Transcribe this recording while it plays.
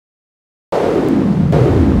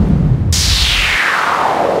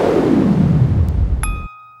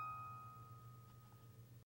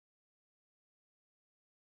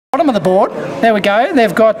bottom of the board. There we go.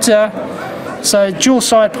 They've got so dual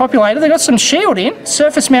side populator. They've got some shielding,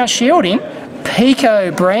 surface mount shielding,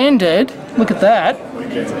 Pico branded. Look at that.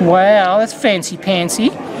 Wow, that's fancy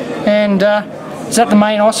pantsy. And is that the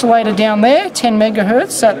main oscillator down there? 10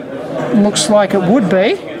 megahertz. That looks like it would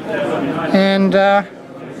be. And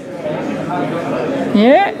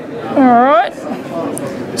yeah, all right.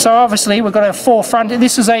 So obviously we've got a 4 front.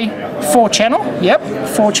 This is a 4-channel. Yep,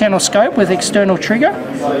 4-channel scope with external trigger.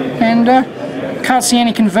 And can't see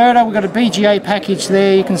any converter. We've got a BGA package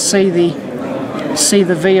there. You can see the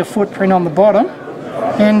via footprint on the bottom.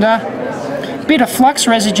 And bit of flux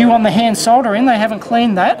residue on the hand soldering. They haven't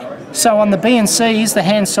cleaned that. So on the BNCs, the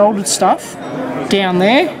hand soldered stuff down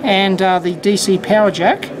there, and the DC power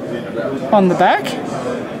jack on the back.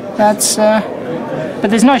 That's but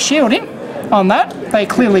there's no shielding on that. They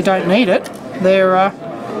clearly don't need it. They're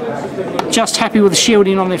just happy with the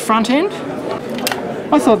shielding on their front end.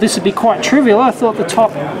 I thought this would be quite trivial. I thought the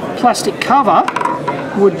top plastic cover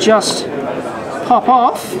would just pop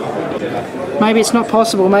off. Maybe it's not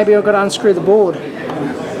possible. Maybe I've got to unscrew the board.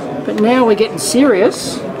 But now we're getting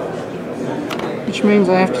serious, which means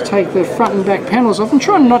I have to take the front and back panels off. I'm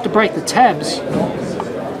trying not to break the tabs.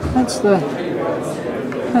 That's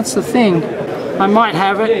the thing. I might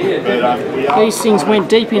have it. These things went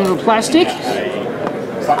deep into the plastic.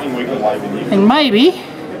 And maybe,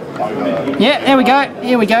 yeah, there we go,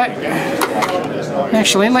 here we go.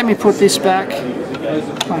 Actually, let me put this back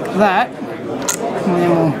like that. And then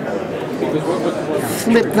we'll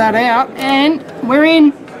flip that out and we're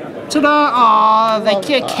in. Ta-da! Oh, they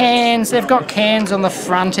get cans. They've got cans on the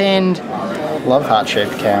front end. Love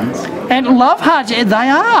heart-shaped cans. And love heart-shaped, they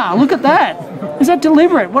are. Look at that. Is that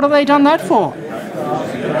deliberate? What have they done that for?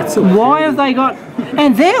 Why have they got...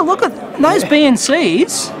 And there, look at those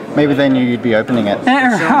BNCs. Maybe they knew you'd be opening it.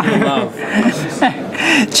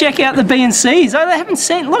 Check out the BNCs. Oh, they haven't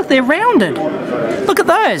sent... Look, they're rounded. Look at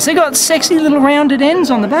those. They've got sexy little rounded ends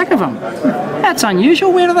on the back of them. That's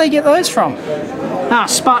unusual. Where do they get those from? Ah,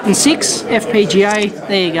 Spartan 6 FPGA.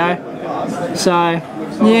 There you go. So,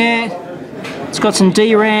 yeah. It's got some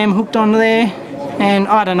DRAM hooked onto there. And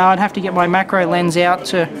I don't know, I'd have to get my macro lens out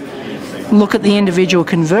to look at the individual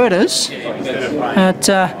converters. But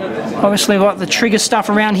obviously we've got the trigger stuff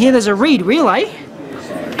around here. There's a reed relay.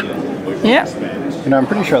 Yeah. You know, I'm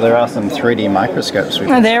pretty sure there are some 3D microscopes.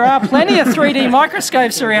 There are plenty of 3D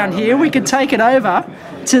microscopes around here. We could take it over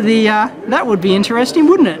to the... that would be interesting,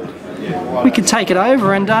 wouldn't it? We could take it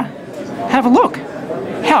over and have a look.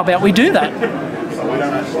 How about we do that?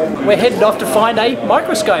 We're headed off to find a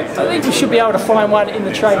microscope. I think we should be able to find one in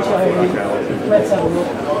the trade show. Let's have a look.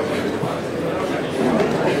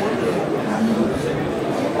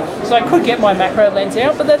 So I could get my macro lens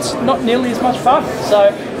out, but that's not nearly as much fun.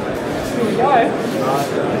 So here we go.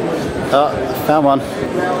 Oh, found one.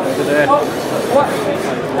 Oh, what?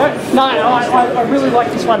 No, I really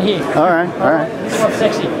like this one here. All right, all right. This one's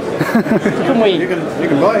sexy. Can we? You can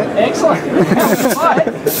buy it. Excellent. Buy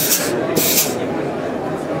it.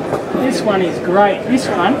 This one is great. This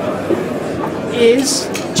one is,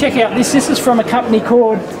 check out this. This is from a company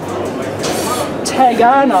called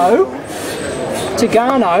Tagano,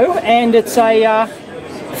 and it's a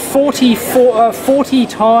 40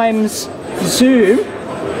 times zoom,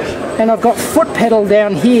 and I've got foot pedal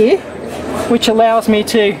down here, which allows me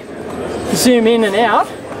to zoom in and out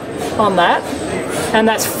on that, and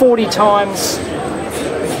that's 40 times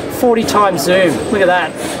zoom. Look at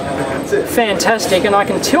that. Fantastic, and I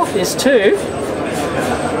can tilt this too.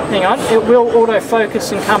 Hang on, it will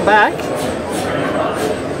autofocus and come back.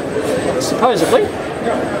 Supposedly.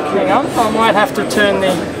 Hang on, I might have to turn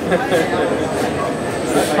the...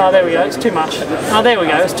 Oh, there we go, it's too much. Oh, there we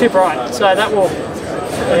go, it's too bright. So that will...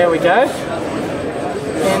 There we go.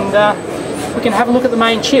 And we can have a look at the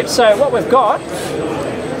main chip. So what we've got...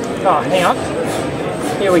 Oh, hang on.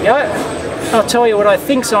 Here we go. I'll tell you what I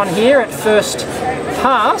think's on here at first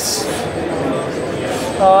pass.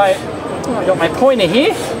 I got my pointer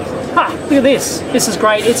here. Ha! Look at this. This is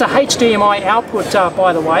great. It's a HDMI output,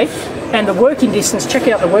 by the way. And the working distance. Check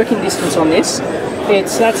out the working distance on this.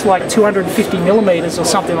 That's like 250 millimeters or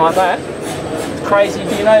something like that. It's crazy.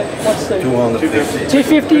 Do you know what's the 250?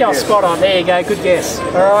 250. Oh, spot on. There you go. Good guess.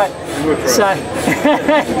 All right. So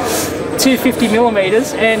 250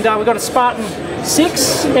 millimeters, and we've got a Spartan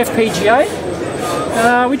 6 FPGA.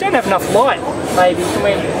 We don't have enough light. Maybe can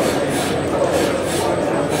we?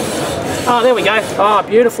 Oh, there we go. Oh,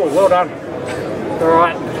 beautiful. Well done. All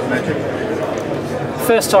right.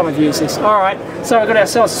 First time I've used this. All right. So we've got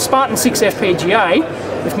ourselves a Spartan 6 FPGA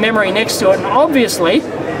with memory next to it, and obviously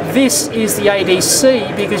This is the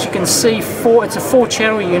ADC because you can see it's a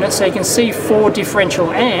 4-channel unit, so you can see 4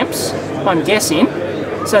 differential amps, I'm guessing.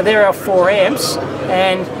 So there are 4 amps,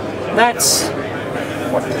 and that's,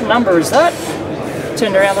 what number is that?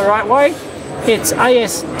 Turned around the right way. It's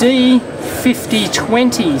ASD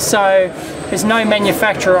 5020, so there's no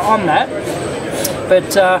manufacturer on that.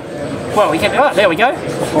 But, well, we can, oh, there we go.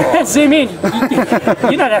 Zoom in.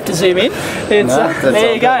 You don't have to zoom in. It's, no,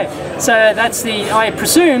 there you go. So that's the, I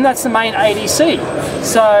presume that's the main ADC.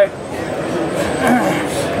 So,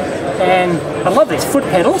 and I love these foot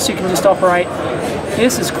pedals, you can just operate.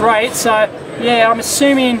 This is great. So, yeah, I'm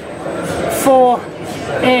assuming 4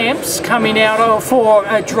 amps coming out, or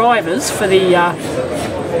 4 drivers for the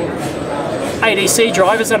ADC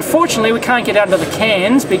drivers. Unfortunately, we can't get under the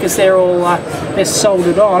cans because they're all they're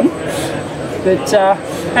soldered on. But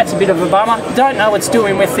that's a bit of a bummer. Don't know what's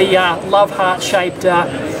doing with the love heart shaped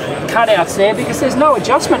cutouts there because there's no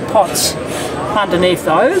adjustment pots underneath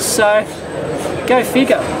those. So go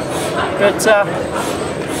figure. But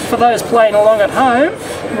for those playing along at home,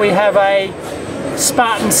 we have a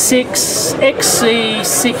Spartan 6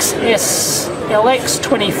 XC6S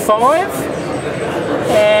LX25,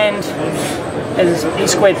 and there's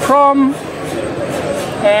E² Prom,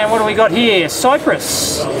 and what do we got here?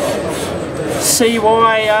 Cypress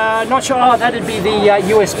CY, not sure, oh that'd be the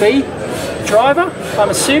USB driver, I'm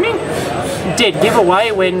assuming. Dead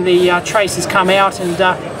giveaway when the traces come out and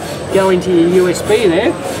go into your USB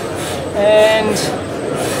there. And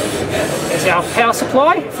there's our power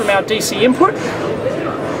supply from our DC input.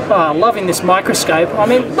 Oh, loving this microscope. I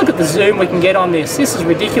mean, look at the zoom we can get on this. This is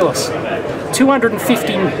ridiculous.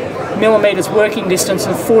 250mm working distance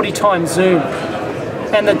and 40 times zoom.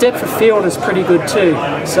 And the depth of field is pretty good too.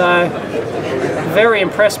 So, very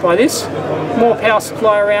impressed by this. More power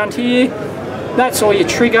supply around here. That's all your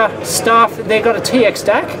trigger stuff. They've got a TX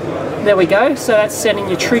DAC. There we go. So that's setting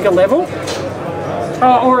your trigger level.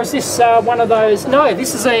 Oh, or is this one of those? No,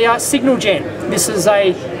 this is a signal gen.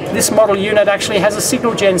 This model unit actually has a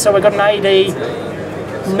signal gen. So we've got an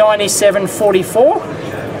AD9744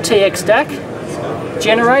 TX DAC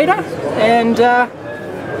generator, and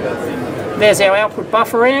there's our output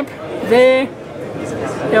buffer amp there.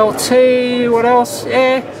 LT, what else?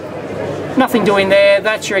 Yeah, nothing doing there.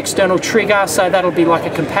 That's your external trigger, so that'll be like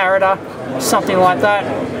a comparator, something like that.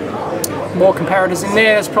 More comparators in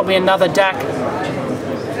there. There's probably another DAC.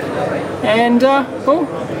 And, well,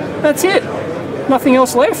 that's it. Nothing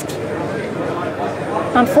else left.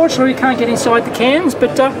 Unfortunately, we can't get inside the cans,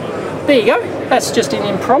 but there you go. That's just an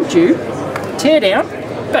impromptu teardown.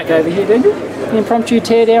 Back over here, Daniel. An impromptu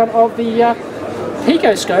teardown of the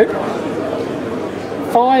Picoscope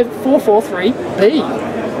 5443B.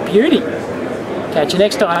 Beauty. Catch you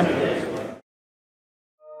next time.